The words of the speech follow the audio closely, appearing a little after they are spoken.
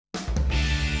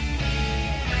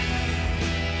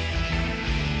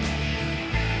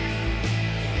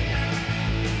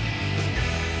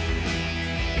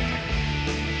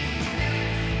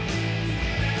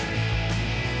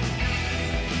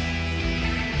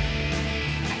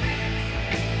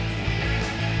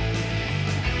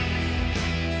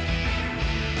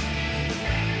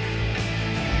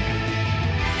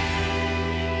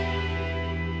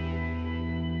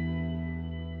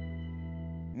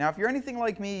Now, if you're anything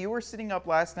like me, you were sitting up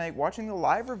last night watching the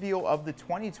live reveal of the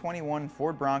 2021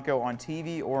 Ford Bronco on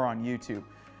TV or on YouTube.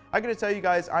 I gotta tell you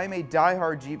guys, I'm a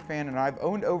die-hard Jeep fan and I've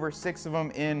owned over 6 of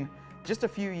them in just a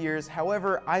few years.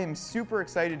 However, I am super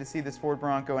excited to see this Ford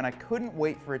Bronco and I couldn't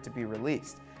wait for it to be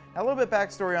released. Now, a little bit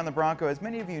backstory on the Bronco. As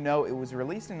many of you know, it was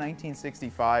released in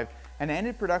 1965 and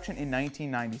ended production in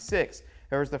 1996.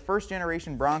 There was the first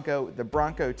generation Bronco, the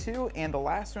Bronco 2, and the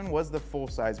last one was the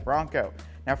full-size Bronco.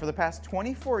 Now, for the past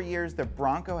 24 years, the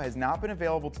Bronco has not been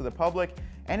available to the public,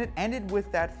 and it ended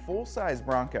with that full-size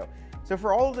Bronco. So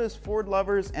for all of those Ford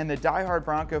lovers and the die-hard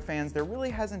Bronco fans, there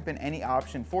really hasn't been any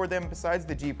option for them besides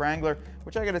the Jeep Wrangler,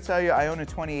 which I gotta tell you, I own a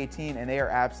 2018 and they are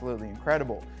absolutely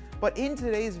incredible. But in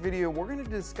today's video, we're gonna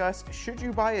discuss, should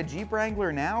you buy a Jeep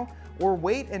Wrangler now or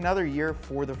wait another year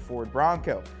for the Ford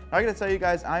Bronco? Now, I gotta tell you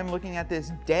guys, I'm looking at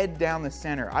this dead down the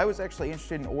center. I was actually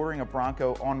interested in ordering a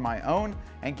Bronco on my own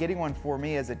and getting one for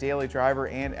me as a daily driver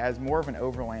and as more of an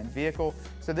overland vehicle.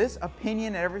 So this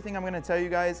opinion and everything I'm gonna tell you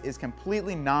guys is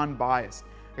completely non-biased.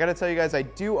 I gotta tell you guys, I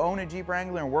do own a Jeep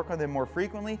Wrangler and work on them more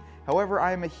frequently. However,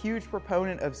 I am a huge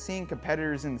proponent of seeing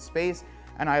competitors in the space,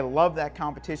 and I love that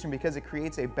competition because it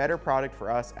creates a better product for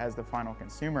us as the final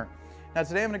consumer. Now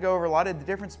today I'm going to go over a lot of the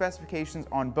different specifications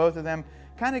on both of them,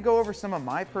 kind of go over some of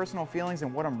my personal feelings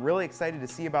and what I'm really excited to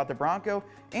see about the Bronco,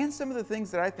 and some of the things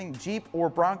that I think Jeep or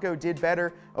Bronco did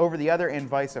better over the other and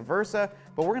vice versa.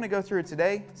 But we're going to go through it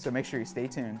today, so make sure you stay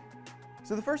tuned.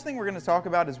 So the first thing we're going to talk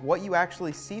about is what you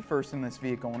actually see first in this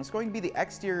vehicle, and it's going to be the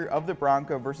exterior of the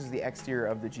Bronco versus the exterior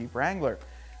of the Jeep Wrangler.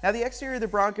 Now, the exterior of the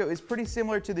Bronco is pretty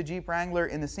similar to the Jeep Wrangler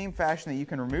in the same fashion that you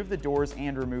can remove the doors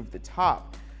and remove the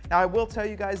top. Now, I will tell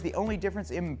you guys, the only difference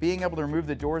in being able to remove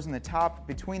the doors and the top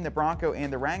between the Bronco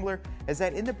and the Wrangler is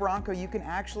that in the Bronco, you can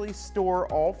actually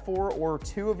store all 4 or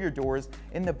 2 of your doors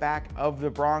in the back of the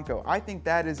Bronco. I think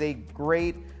that is a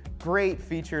great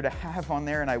feature to have on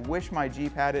there, and I wish my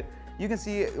Jeep had it. You can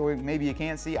see, or maybe you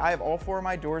can't see, I have all 4 of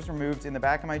my doors removed in the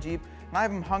back of my Jeep, and I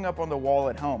have them hung up on the wall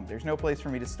at home. There's no place for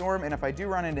me to store them, and if I do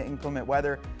run into inclement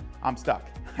weather, I'm stuck.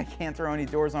 I can't throw any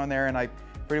doors on there, and I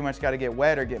pretty much got to get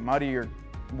wet or get muddy or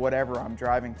whatever I'm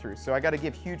driving through. So I got to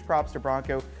give huge props to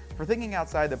Bronco for thinking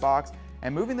outside the box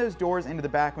and moving those doors into the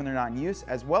back when they're not in use,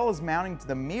 as well as mounting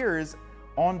the mirrors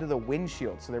onto the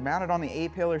windshield. So they're mounted on the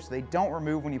A-pillar so they don't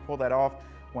remove when you pull that off.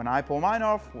 When I pull mine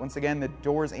off, once again, the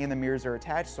doors and the mirrors are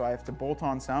attached, so I have to bolt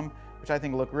on some, which I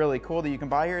think look really cool that you can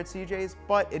buy here at CJ's,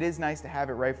 but it is nice to have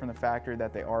it right from the factory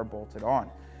that they are bolted on.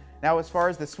 Now, as far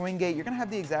as the swing gate, you're gonna have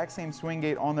the exact same swing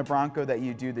gate on the Bronco that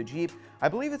you do the Jeep. I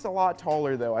believe it's a lot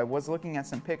taller though. I was looking at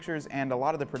some pictures and a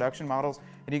lot of the production models,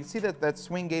 and you can see that that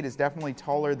swing gate is definitely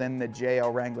taller than the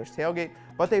JL Wrangler's tailgate,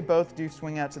 but they both do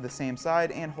swing out to the same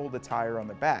side and hold a tire on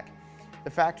the back.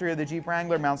 The factory of the Jeep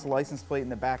Wrangler mounts the license plate in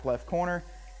the back left corner.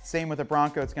 Same with the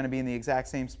Bronco, it's going to be in the exact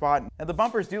same spot. Now the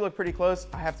bumpers do look pretty close.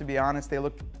 I have to be honest, they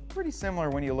look pretty similar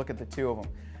when you look at the 2 of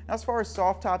them. Now, as far as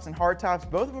soft tops and hard tops,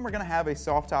 both of them are going to have a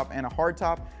soft top and a hard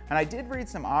top. And I did read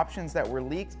some options that were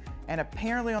leaked, and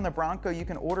apparently on the Bronco you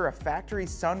can order a factory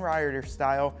Sunrider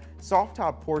style soft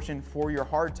top portion for your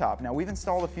hard top. Now, we've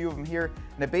installed a few of them here,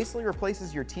 and it basically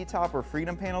replaces your T-top or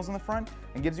Freedom panels in the front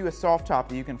and gives you a soft top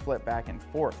that you can flip back and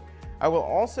forth. I will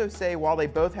also say, while they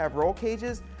both have roll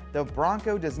cages, the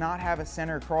Bronco does not have a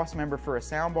center cross member for a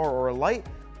soundbar or a light,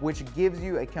 which gives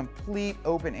you a complete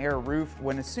open air roof.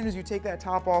 When as soon as you take that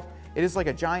top off, it is like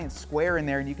a giant square in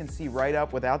there and you can see right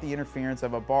up without the interference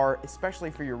of a bar,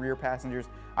 especially for your rear passengers.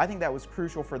 I think that was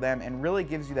crucial for them and really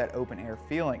gives you that open air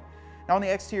feeling. Now on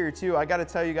the exterior too, I gotta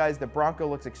tell you guys, the Bronco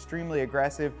looks extremely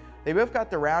aggressive. They both got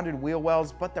the rounded wheel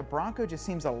wells, but the Bronco just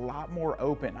seems a lot more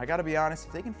open. I gotta be honest,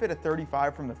 if they can fit a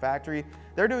 35 from the factory,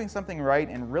 they're doing something right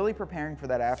and really preparing for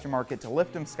that aftermarket to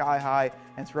lift them sky high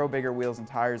and throw bigger wheels and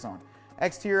tires on.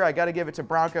 Exterior, I gotta give it to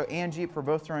Bronco and Jeep for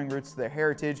both throwing roots to their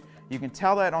heritage. You can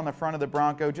tell that on the front of the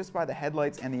Bronco just by the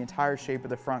headlights and the entire shape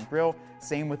of the front grille.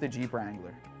 Same with the Jeep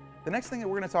Wrangler. The next thing that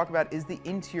we're gonna talk about is the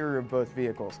interior of both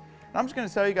vehicles. And I'm just gonna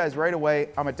tell you guys right away,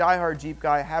 I'm a die-hard Jeep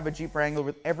guy. I have a Jeep Wrangler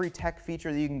with every tech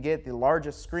feature that you can get, the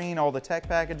largest screen, all the tech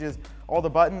packages, all the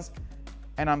buttons,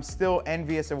 and I'm still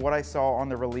envious of what I saw on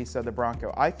the release of the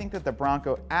Bronco. I think that the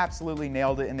Bronco absolutely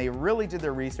nailed it, and they really did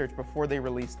their research before they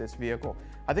released this vehicle.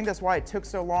 I think that's why it took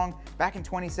so long. Back in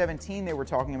 2017, they were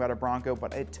talking about a Bronco,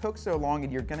 but it took so long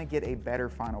and you're gonna get a better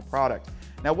final product.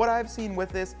 Now, what I've seen with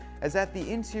this is that the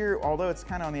interior, although it's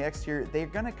kind of on the exterior, they're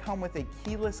gonna come with a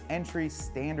keyless entry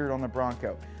standard on the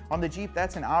Bronco. On the Jeep,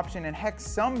 that's an option, and heck,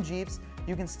 some Jeeps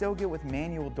you can still get with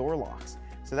manual door locks.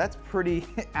 So that's pretty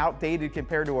outdated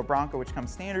compared to a Bronco, which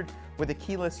comes standard with a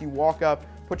keyless. You walk up,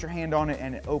 put your hand on it,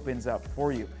 and it opens up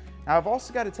for you. Now, I've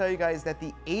also got to tell you guys that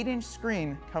the 8-inch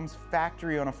screen comes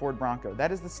factory on a Ford Bronco.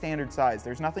 That is the standard size.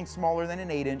 There's nothing smaller than an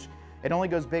 8-inch. It only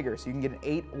goes bigger, so you can get an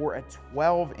 8 or a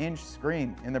 12-inch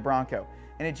screen in the Bronco.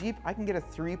 In a Jeep, I can get a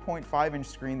 3.5-inch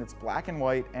screen that's black and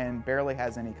white and barely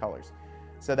has any colors.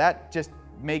 So that just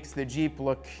makes the Jeep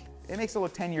look, it makes it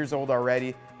look 10 years old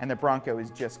already, and the Bronco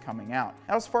is just coming out.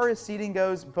 Now, as far as seating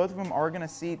goes, both of them are gonna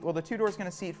seat, well, the 2-door is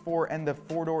gonna seat 4 and the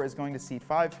 4-door is going to seat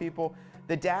 5 people.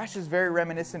 The dash is very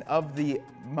reminiscent of the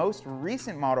most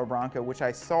recent model Bronco, which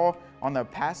I saw on the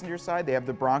passenger side. They have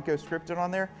the Bronco scripted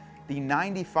on there. The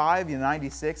 95, the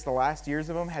 96, the last years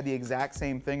of them had the exact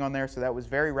same thing on there, so that was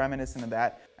very reminiscent of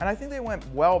that. And I think they went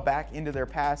well back into their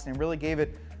past and really gave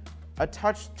it a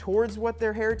touch towards what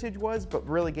their heritage was, but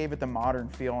really gave it the modern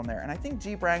feel on there. And I think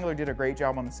Jeep Wrangler did a great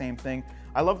job on the same thing.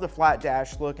 I love the flat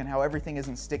dash look and how everything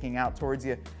isn't sticking out towards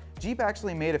you. Jeep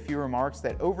actually made a few remarks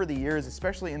that over the years,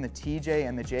 especially in the TJ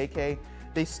and the JK,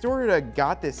 they sort of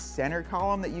got this center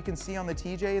column that you can see on the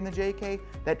TJ and the JK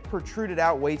that protruded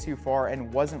out way too far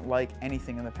and wasn't like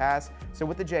anything in the past. So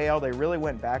with the JL, they really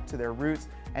went back to their roots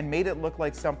and made it look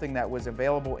like something that was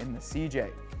available in the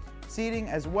CJ. Seating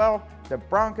as well, the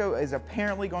Bronco is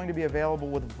apparently going to be available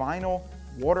with vinyl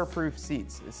waterproof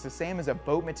seats. It's the same as a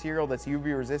boat material that's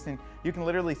UV resistant. You can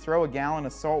literally throw a gallon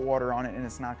of salt water on it and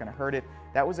it's not going to hurt it.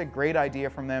 That was a great idea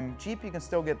from them. Jeep, you can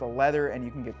still get the leather and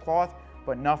you can get cloth,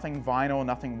 but nothing vinyl,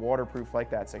 nothing waterproof like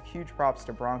that. So huge props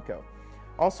to Bronco.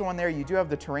 Also on there, you do have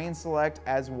the terrain select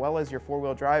as well as your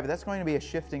 4-wheel drive. That's going to be a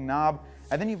shifting knob.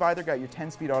 And then you've either got your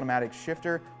 10-speed automatic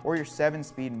shifter or your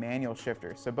 7-speed manual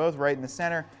shifter. So both right in the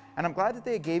center. And I'm glad that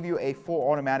they gave you a full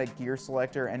automatic gear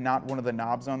selector and not one of the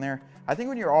knobs on there. I think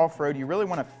when you're off-road, you really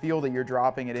want to feel that you're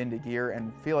dropping it into gear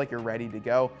and feel like you're ready to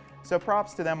go. So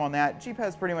props to them on that. Jeep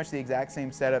has pretty much the exact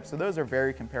same setup, so those are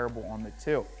very comparable on the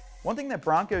two. One thing that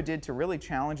Bronco did to really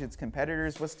challenge its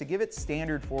competitors was to give it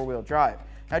standard 4-wheel drive.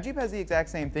 Now, Jeep has the exact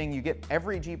same thing. You get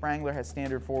every Jeep Wrangler has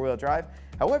standard 4-wheel drive.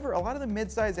 However, a lot of the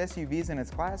mid-size SUVs in its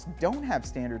class don't have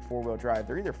standard 4-wheel drive.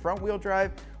 They're either front-wheel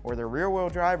drive or they're rear-wheel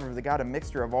drive, or they got a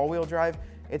mixture of all-wheel drive.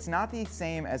 It's not the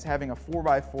same as having a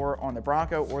 4x4 on the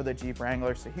Bronco or the Jeep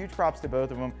Wrangler, so huge props to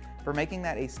both of them for making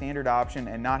that a standard option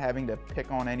and not having to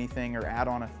pick on anything or add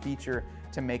on a feature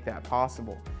to make that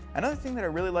possible. Another thing that I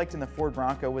really liked in the Ford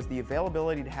Bronco was the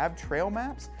availability to have trail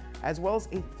maps as well as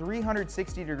a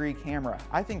 360-degree camera.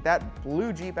 I think that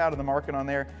blew Jeep out of the market on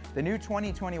there. The new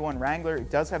 2021 Wrangler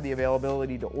does have the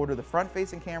availability to order the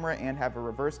front-facing camera and have a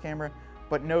reverse camera,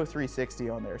 but no 360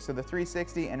 on there. So the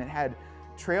 360, and it had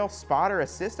trail spotter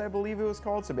assist, I believe it was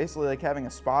called. So basically like having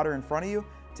a spotter in front of you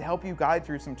to help you guide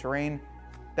through some terrain.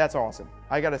 That's awesome.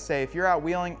 I gotta say, if you're out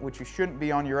wheeling, which you shouldn't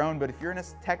be on your own, but if you're in a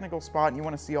technical spot and you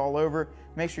wanna see all over,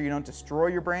 make sure you don't destroy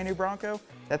your brand new Bronco,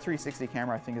 that 360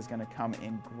 camera I think is gonna come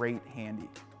in great handy.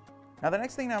 Now the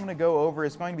next thing that I'm gonna go over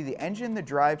is going to be the engine, the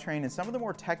drivetrain, and some of the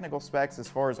more technical specs as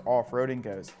far as off-roading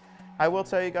goes. I will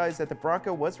tell you guys that the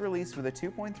Bronco was released with a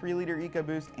 2.3-liter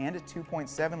EcoBoost and a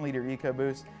 2.7-liter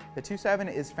EcoBoost. The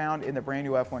 2.7 is found in the brand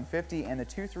new F-150, and the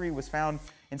 2.3 was found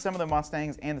in some of the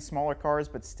Mustangs and the smaller cars,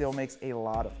 but still makes a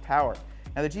lot of power.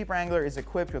 Now the Jeep Wrangler is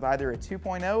equipped with either a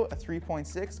 2.0, a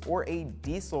 3.6, or a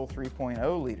diesel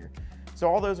 3.0 liter. So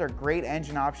all those are great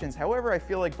engine options. However, I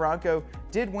feel like Bronco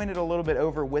did win it a little bit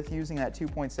over with using that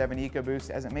 2.7 EcoBoost,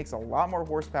 as it makes a lot more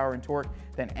horsepower and torque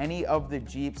than any of the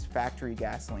Jeep's factory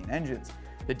gasoline engines.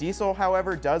 The diesel,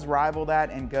 however, does rival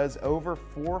that and goes over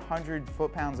 400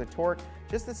 foot-pounds of torque,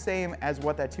 just the same as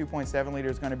what that 2.7 liter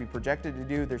is going to be projected to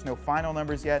do. There's no final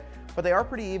numbers yet, but they are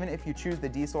pretty even if you choose the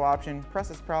diesel option.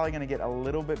 Plus, it's probably going to get a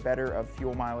little bit better of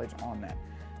fuel mileage on that.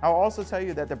 I'll also tell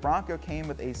you that the Bronco came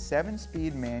with a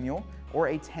 7-speed manual or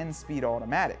a 10-speed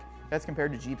automatic. That's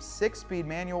compared to Jeep's 6-speed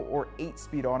manual or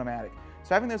 8-speed automatic.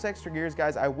 So having those extra gears,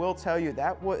 guys, I will tell you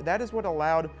that is what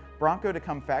allowed Bronco to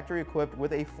come factory equipped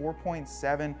with a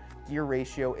 4.7 gear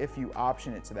ratio if you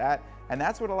option it to that. And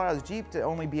that's what allows Jeep to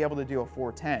only be able to do a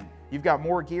 410. You've got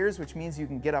more gears, which means you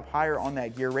can get up higher on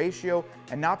that gear ratio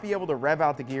and not be able to rev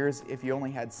out the gears if you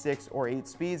only had 6 or 8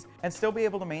 speeds, and still be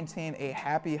able to maintain a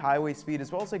happy highway speed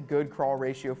as well as a good crawl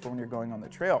ratio for when you're going on the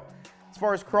trail. As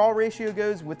far as crawl ratio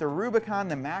goes, with the Rubicon,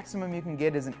 the maximum you can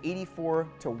get is an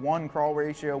 84:1 crawl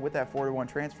ratio with that 4:1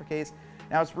 transfer case.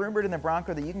 Now it's rumored in the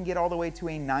Bronco that you can get all the way to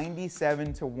a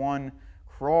 97:1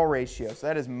 crawl ratio. So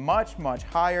that is much, much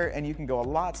higher, and you can go a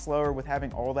lot slower with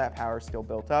having all that power still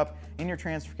built up in your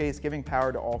transfer case, giving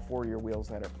power to all 4 of your wheels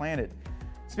that are planted.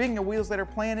 Speaking of wheels that are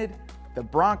planted, the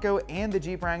Bronco and the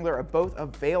Jeep Wrangler are both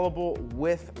available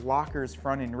with lockers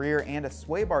front and rear and a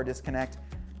sway bar disconnect.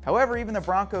 However, even the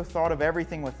Bronco thought of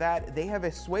everything with that. They have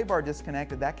a sway bar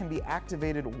disconnect that can be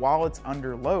activated while it's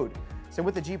under load. So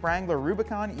with the Jeep Wrangler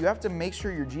Rubicon, you have to make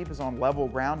sure your Jeep is on level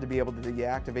ground to be able to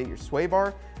deactivate your sway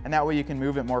bar, and that way you can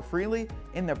move it more freely.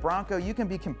 In the Bronco, you can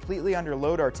be completely under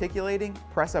load articulating,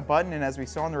 press a button, and as we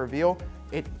saw in the reveal,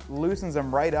 it loosens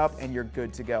them right up and you're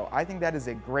good to go. I think that is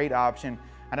a great option.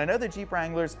 And I know the Jeep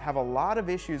Wranglers have a lot of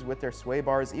issues with their sway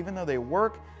bars. Even though they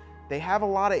work, they have a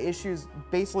lot of issues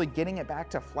basically getting it back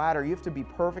to flat, or you have to be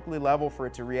perfectly level for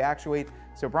it to reactuate.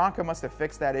 So Bronco must have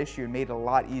fixed that issue and made it a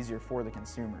lot easier for the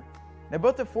consumer. Now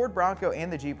both the Ford Bronco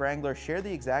and the Jeep Wrangler share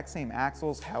the exact same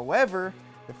axles. However,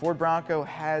 the Ford Bronco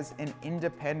has an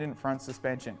independent front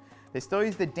suspension. They still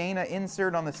use the Dana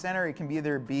insert on the center. It can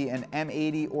either be an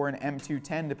M80 or an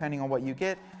M210 depending on what you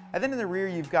get. And then in the rear,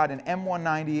 you've got an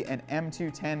M190, an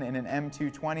M210, and an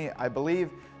M220. I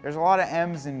believe there's a lot of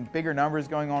M's and bigger numbers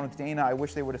going on with Dana. I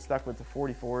wish they would have stuck with the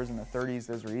 44s and the 30s.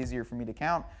 Those were easier for me to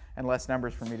count and less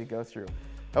numbers for me to go through.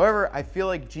 However, I feel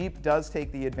like Jeep does take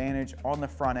the advantage on the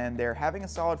front end there. Having a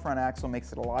solid front axle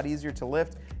makes it a lot easier to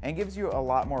lift and gives you a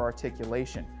lot more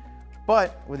articulation.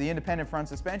 But with the independent front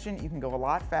suspension, you can go a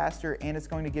lot faster and it's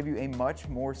going to give you a much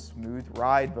more smooth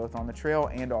ride both on the trail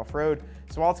and off-road.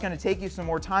 So while it's going to take you some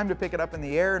more time to pick it up in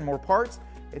the air and more parts,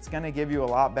 it's going to give you a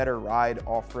lot better ride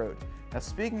off-road. Now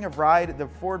speaking of ride, the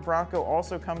Ford Bronco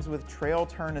also comes with trail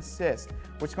turn assist,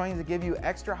 which is going to give you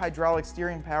extra hydraulic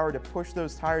steering power to push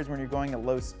those tires when you're going at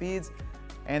low speeds,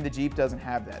 and the Jeep doesn't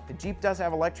have that. The Jeep does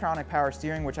have electronic power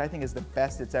steering, which I think is the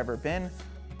best it's ever been,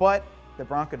 but the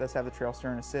Bronco does have the trail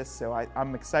turn assist, so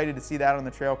I'm excited to see that on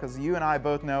the trail, because you and I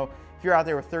both know if you're out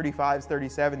there with 35s,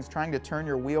 37s, trying to turn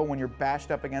your wheel when you're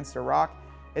bashed up against a rock,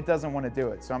 it doesn't want to do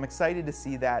it. So I'm excited to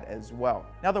see that as well.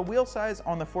 Now the wheel size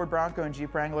on the Ford Bronco and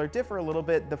Jeep Wrangler differ a little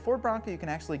bit. The Ford Bronco, you can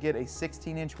actually get a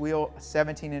 16-inch wheel, a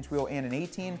 17-inch wheel, and an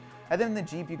 18. And then in the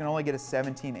Jeep, you can only get a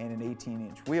 17 and an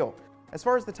 18-inch wheel. As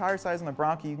far as the tire size on the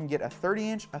Bronco, you can get a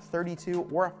 30-inch, a 32,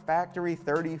 or a factory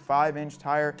 35-inch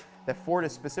tire that Ford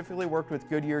has specifically worked with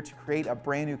Goodyear to create a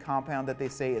brand new compound that they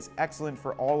say is excellent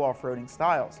for all off-roading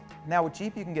styles. Now with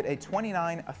Jeep, you can get a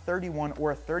 29, a 31,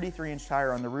 or a 33-inch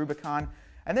tire on the Rubicon,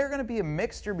 and they're going to be a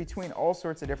mixture between all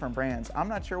sorts of different brands. I'm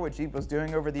not sure what Jeep was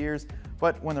doing over the years,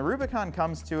 but when the Rubicon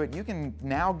comes to it, you can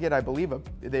now get, I believe,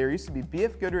 there used to be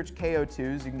BF Goodrich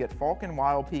KO2s, you can get Falken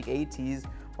Wild Peak ATs,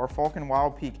 or Falken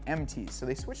Wild Peak MTs. So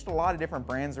they switched a lot of different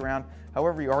brands around.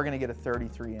 However, you are going to get a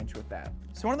 33-inch with that.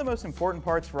 So one of the most important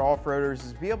parts for off-roaders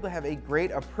is to be able to have a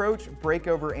great approach,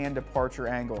 breakover, and departure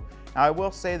angle. Now, I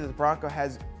will say that the Bronco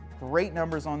has great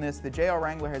numbers on this. The JL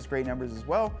Wrangler has great numbers as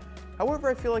well. However,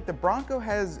 I feel like the Bronco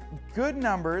has good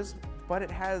numbers, but it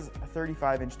has a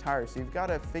 35-inch tire. So you've got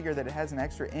to figure that it has an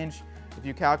extra inch, if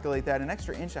you calculate that, an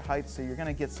extra inch of height. So you're going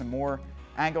to get some more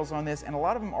angles on this, and a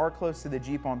lot of them are close to the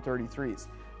Jeep on 33s.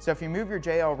 So if you move your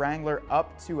JL Wrangler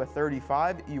up to a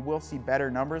 35, you will see better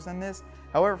numbers than this.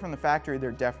 However, from the factory, they're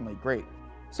definitely great.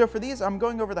 So for these, I'm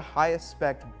going over the highest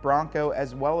spec Bronco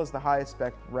as well as the highest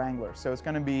spec Wrangler. So it's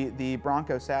going to be the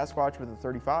Bronco Sasquatch with the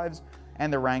 35s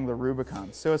and the Wrangler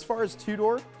Rubicon. So as far as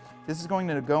two-door, this is going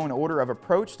to go in order of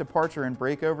approach, departure, and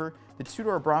breakover. The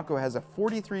two-door Bronco has a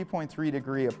 43.3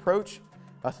 degree approach,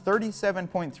 a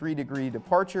 37.3 degree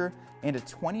departure, and a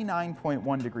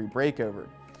 29.1 degree breakover.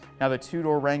 Now the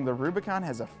two-door Wrangler Rubicon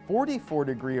has a 44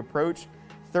 degree approach,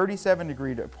 37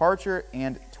 degree departure,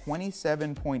 and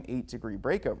 27.8 degree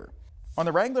breakover. On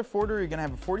the Wrangler 4-door, you're going to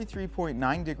have a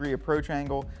 43.9 degree approach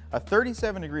angle, a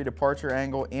 37 degree departure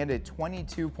angle, and a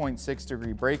 22.6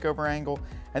 degree breakover angle.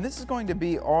 And this is going to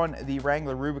be on the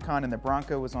Wrangler Rubicon, and the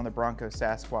Bronco was on the Bronco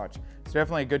Sasquatch. So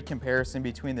definitely a good comparison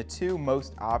between the two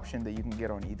most option that you can get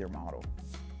on either model.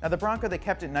 Now the Bronco, they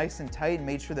kept it nice and tight and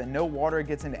made sure that no water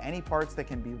gets into any parts that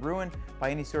can be ruined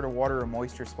by any sort of water or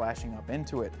moisture splashing up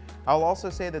into it. I'll also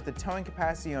say that the towing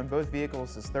capacity on both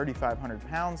vehicles is 3,500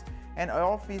 pounds, and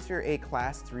all feature a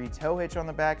Class 3 tow hitch on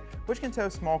the back, which can tow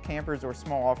small campers or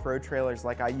small off-road trailers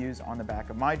like I use on the back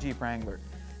of my Jeep Wrangler.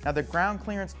 Now the ground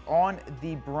clearance on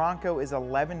the Bronco is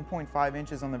 11.5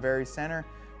 inches on the very center,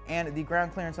 and the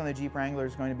ground clearance on the Jeep Wrangler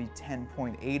is going to be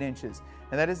 10.8 inches.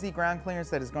 Now that is the ground clearance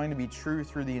that is going to be true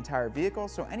through the entire vehicle,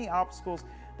 so any obstacles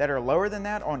that are lower than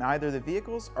that on either of the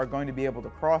vehicles are going to be able to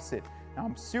cross it. Now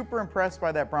I'm super impressed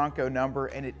by that Bronco number,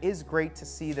 and it is great to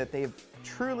see that they've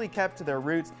truly kept to their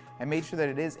roots and made sure that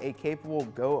it is a capable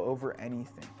go over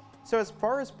anything. So as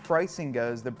far as pricing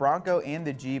goes, the Bronco and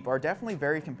the Jeep are definitely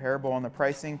very comparable on the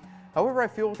pricing. However, I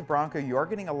feel with the Bronco, you are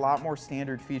getting a lot more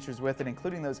standard features with it,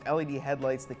 including those LED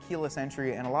headlights, the keyless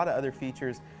entry, and a lot of other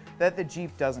features that the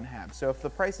Jeep doesn't have. So if the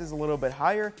price is a little bit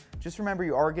higher, just remember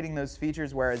you are getting those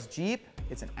features, whereas Jeep,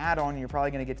 it's an add-on and you're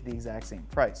probably going to get to the exact same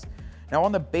price. Now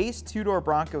on the base two-door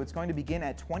Bronco, it's going to begin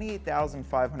at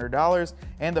 $28,500,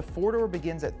 and the four-door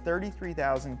begins at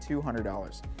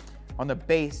 $33,200. On the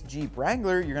base Jeep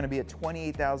Wrangler, you're going to be at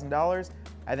 $28,000,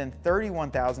 and then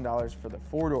 $31,000 for the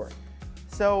four-door.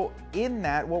 So in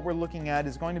that, what we're looking at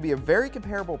is going to be a very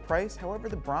comparable price. However,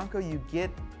 the Bronco, you get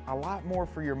a lot more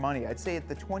for your money. I'd say at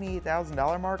the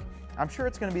 $28,000 mark, I'm sure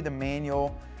it's going to be the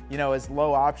manual, as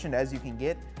low optioned as you can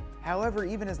get. However,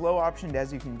 even as low optioned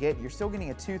as you can get, you're still getting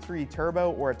a 2.3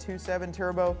 turbo or a 2.7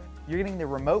 turbo. You're getting the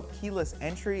remote keyless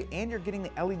entry, and you're getting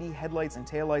the LED headlights and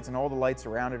taillights, and all the lights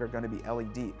around it are going to be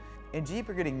LED. In Jeep,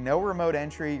 you're getting no remote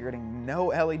entry, you're getting no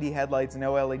LED headlights,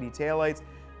 no LED taillights.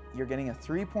 You're getting a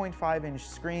 3.5-inch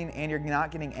screen, and you're not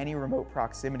getting any remote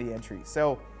proximity entry.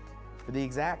 So for the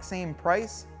exact same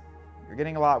price, you're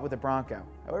getting a lot with the Bronco.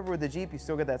 However, with the Jeep, you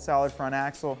still get that solid front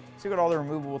axle, still got all the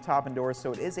removable top and doors,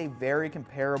 so it is a very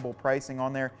comparable pricing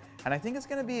on there. And I think it's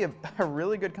gonna be a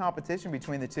really good competition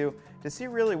between the two to see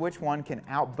really which one can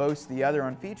outboast the other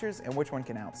on features and which one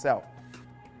can outsell.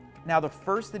 Now, the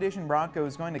first edition Bronco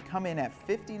is going to come in at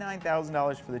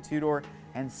 $59,000 for the two-door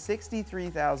and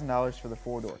 $63,000 for the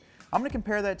four-door. I'm going to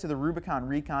compare that to the Rubicon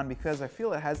Recon because I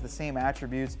feel it has the same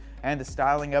attributes, and the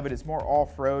styling of it is more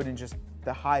off-road and just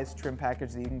the highest trim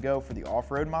package that you can go for the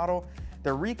off-road model.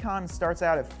 The Recon starts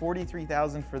out at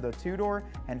 $43,000 for the two-door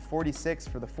and $46,000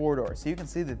 for the four-door. So you can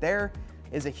see that there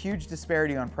is a huge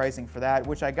disparity on pricing for that,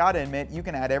 which I gotta admit, you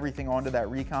can add everything onto that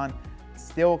Recon,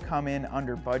 still come in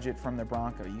under budget from the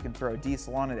Bronco. You can throw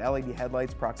diesel on it, LED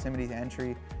headlights, proximity to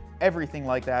entry, everything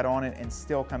like that on it, and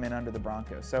still come in under the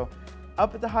Bronco. So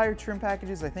up at the higher trim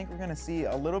packages, I think we're gonna see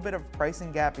a little bit of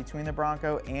pricing gap between the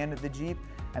Bronco and the Jeep,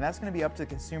 and that's gonna be up to the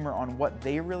consumer on what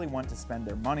they really want to spend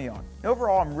their money on.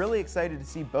 Overall, I'm really excited to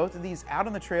see both of these out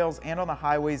on the trails and on the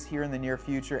highways here in the near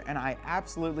future, and I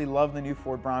absolutely love the new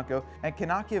Ford Bronco and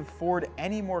cannot give Ford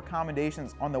any more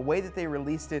commendations on the way that they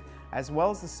released it, as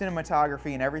well as the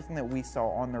cinematography and everything that we saw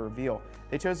on the reveal.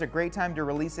 They chose a great time to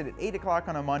release it at 8 o'clock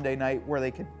on a Monday night, where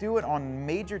they could do it on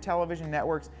major television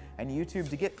networks and YouTube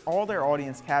to get all their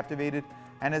audience captivated.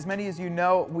 And as many as you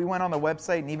know, we went on the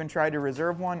website and even tried to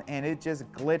reserve one, and it just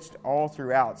glitched all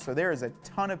throughout. So there is a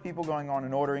ton of people going on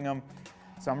and ordering them.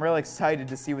 So I'm really excited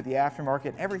to see what the aftermarket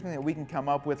and everything that we can come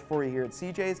up with for you here at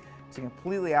CJ's to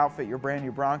completely outfit your brand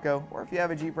new Bronco, or if you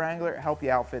have a Jeep Wrangler, help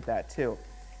you outfit that too.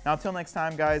 Now until next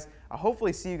time, guys, I'll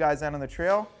hopefully see you guys out on the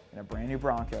trail in a brand new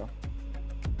Bronco.